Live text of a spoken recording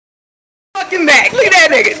Get back. Look at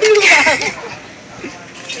that nigga.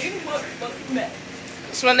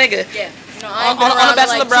 That's my nigga. Yeah. You know, I ain't been around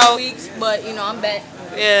in like 2 weeks, but you know, I'm back.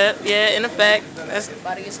 Yeah, yeah, in effect. That's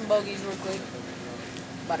about to get some bogeys real quick.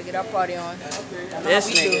 About to get our party on.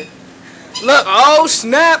 This nigga. Look, oh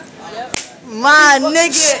snap. Yep. My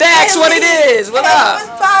nigga. Stacks what it is. What up? What's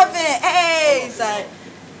poppin'? Hey, son.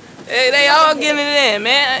 Hey, they all getting it in,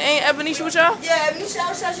 man. Ain't Ebenezer with y'all? Yeah, Ebenezer,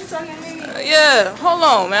 you talking to me? Yeah. Hold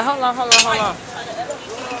on, man. Hold on.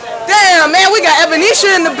 Damn, man, we got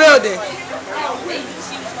Ebenezer in the building.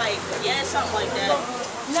 She was like, yeah, something like that.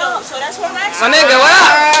 No, so that's where I'm at. My nigga, what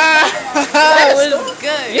up? That was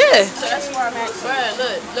good. Yeah. So that's where I'm at. Bruh,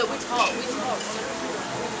 look, we talk.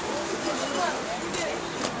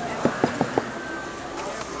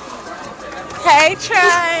 Hey,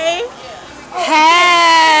 Trey.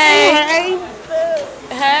 Hey.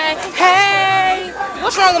 Hey.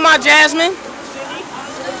 What's wrong with my Jasmine?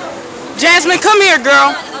 Jasmine, come here,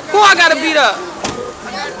 girl. Who I gotta beat up?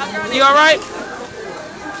 You alright?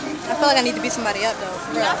 I feel like I need to beat somebody up, though.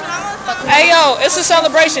 For real. Hey, yo, it's a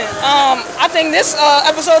celebration. I think this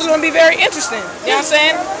episode is gonna be very interesting. You know what I'm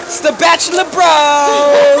saying? It's the Bachelor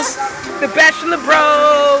Bros. The Bachelor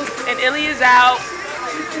Bros. And Illy is out.